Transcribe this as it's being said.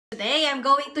Today I'm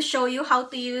going to show you how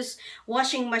to use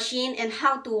washing machine and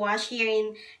how to wash here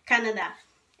in Canada,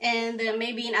 and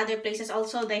maybe in other places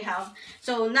also they have.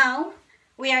 So now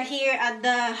we are here at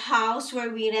the house where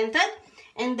we rented,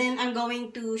 and then I'm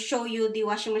going to show you the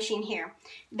washing machine here.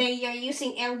 They are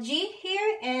using LG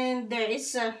here, and there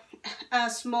is a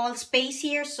small space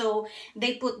here, so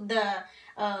they put the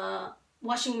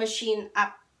washing machine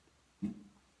up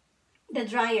the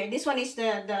dryer. This one is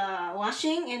the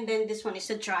washing, and then this one is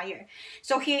the dryer.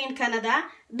 So here in Canada,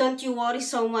 don't you worry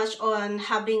so much on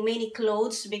having many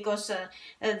clothes, because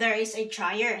there is a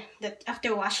dryer that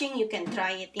after washing you can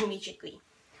dry it immediately.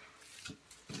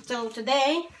 So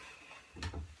today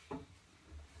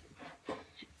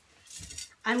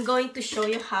I'm going to show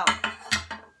you how.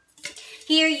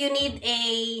 Here you need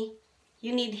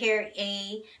here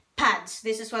a pads.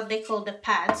 This is what they call the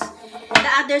pads. The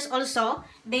others also,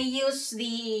 they use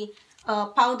the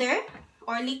powder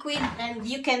or liquid, and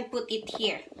you can put it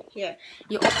here. Here,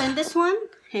 you open this one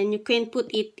and you can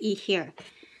put it here.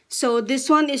 So this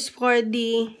one is for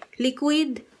the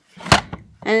liquid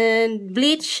and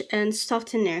bleach and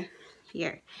softener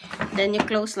here. Then you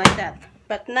close like that.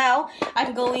 But now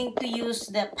I'm going to use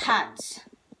the pads.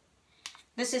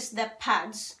 This is the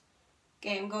pads.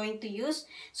 Okay, I'm going to use.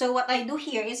 So what I do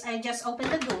here is I just open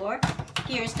the door.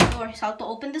 Here's the door. How to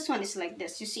open this one is like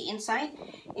this. You see inside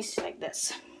it's like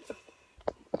this.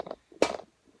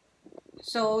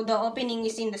 So the opening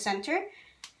is in the center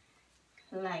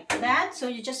like that. So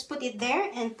you just put it there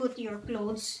and put your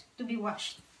clothes to be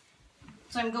washed.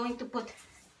 So I'm going to put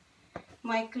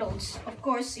my clothes. Of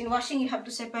course, in washing you have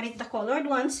to separate the colored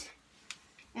ones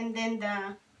and then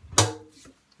the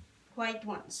white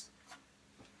ones.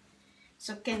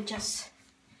 So can just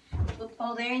put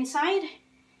all there inside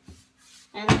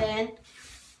and then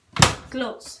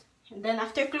close. And then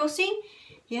after closing,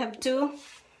 you have to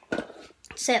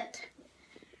set.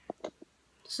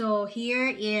 So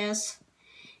here is,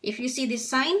 if you see this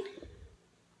sign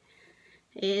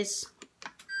is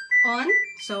on,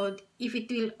 so if it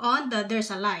will on,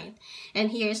 there's a light, and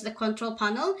here's the control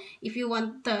panel. If you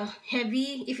want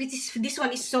heavy, if it is, this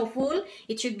one is so full,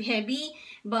 it should be heavy,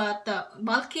 but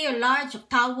bulky or large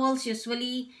towels,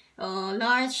 usually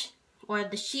large, or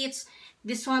the sheets,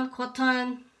 this one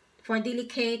cotton for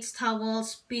delicates,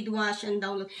 towels, speed wash and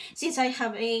download. Since I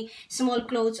have a small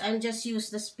clothes, I'll just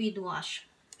use the speed wash.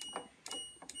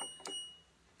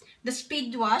 The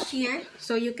speed wash here,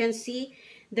 so you can see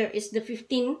there is the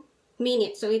 15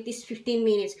 minutes, so it is 15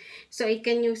 minutes. So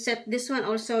you set this one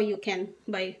also, you can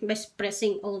by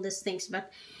pressing all these things,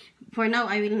 but for now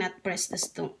I will not press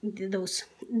those.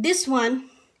 This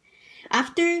one,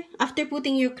 after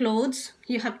putting your clothes,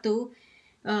 you have to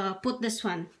put this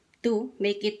one to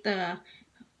make it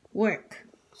work.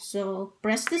 So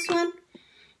press this one,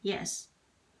 yes,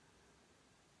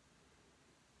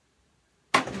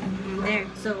 there.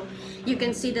 So you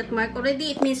can see that mark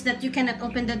already. It means that you cannot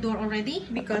open the door already,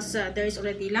 because there is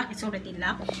already lock. It's already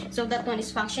locked. So that one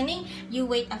is functioning. You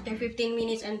wait after 15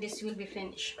 minutes and this will be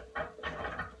finished.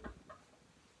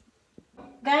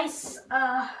 Guys,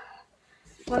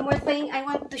 one more thing I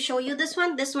want to show you. This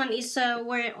one is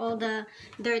where all the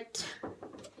dirt,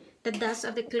 the dust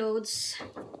of the clothes.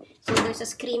 So there's a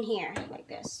screen here like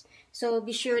this. So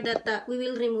be sure that we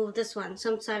will remove this one.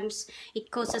 Sometimes it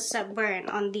causes a burn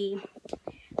on the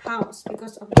house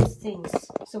because of these things.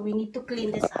 So we need to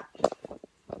clean this up.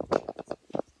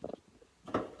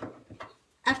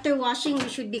 After washing, we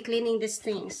should be cleaning these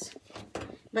things.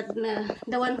 But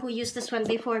the one who used this one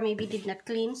before maybe did not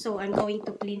clean. So I'm going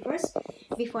to clean first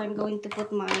before I'm going to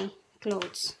put my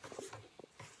clothes.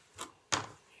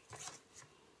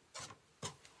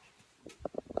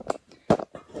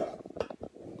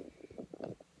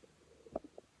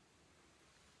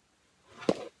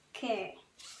 Okay.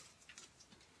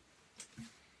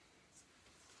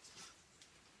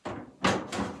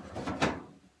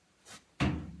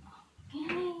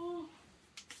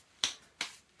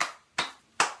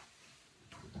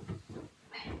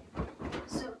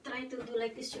 So try to do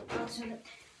like this, your clothes, so that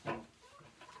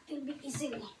it will be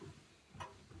easily.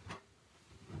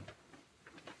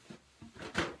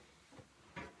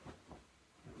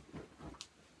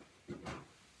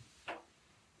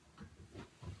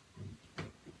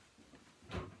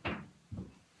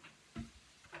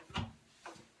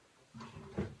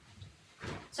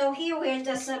 So here we're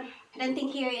just renting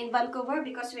here in Vancouver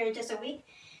because we're just a week.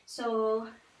 So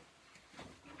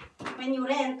when you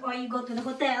rent or you go to the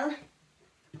hotel,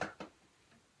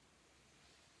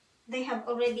 they have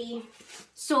already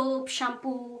soap,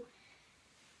 shampoo.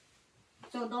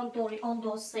 So don't worry all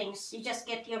those things. You just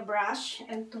get your brush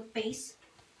and toothpaste.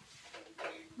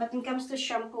 But when it comes to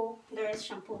shampoo, there is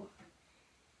shampoo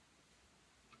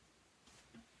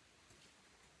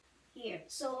here.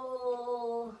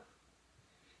 So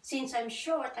since I'm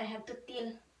short, I have to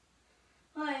till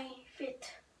my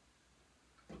feet.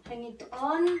 I need to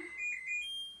on,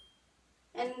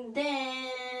 and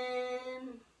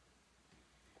then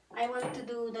I want to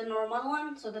do the normal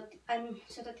one so that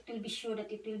it will be sure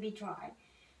that it will be dry,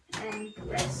 and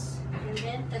rest. And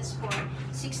then that's for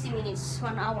 60 minutes,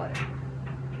 1 hour.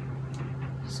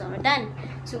 So we're done.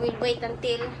 So we'll wait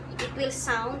until it will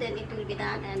sound and it will be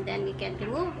done, and then we can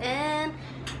remove and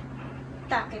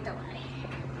tuck it away.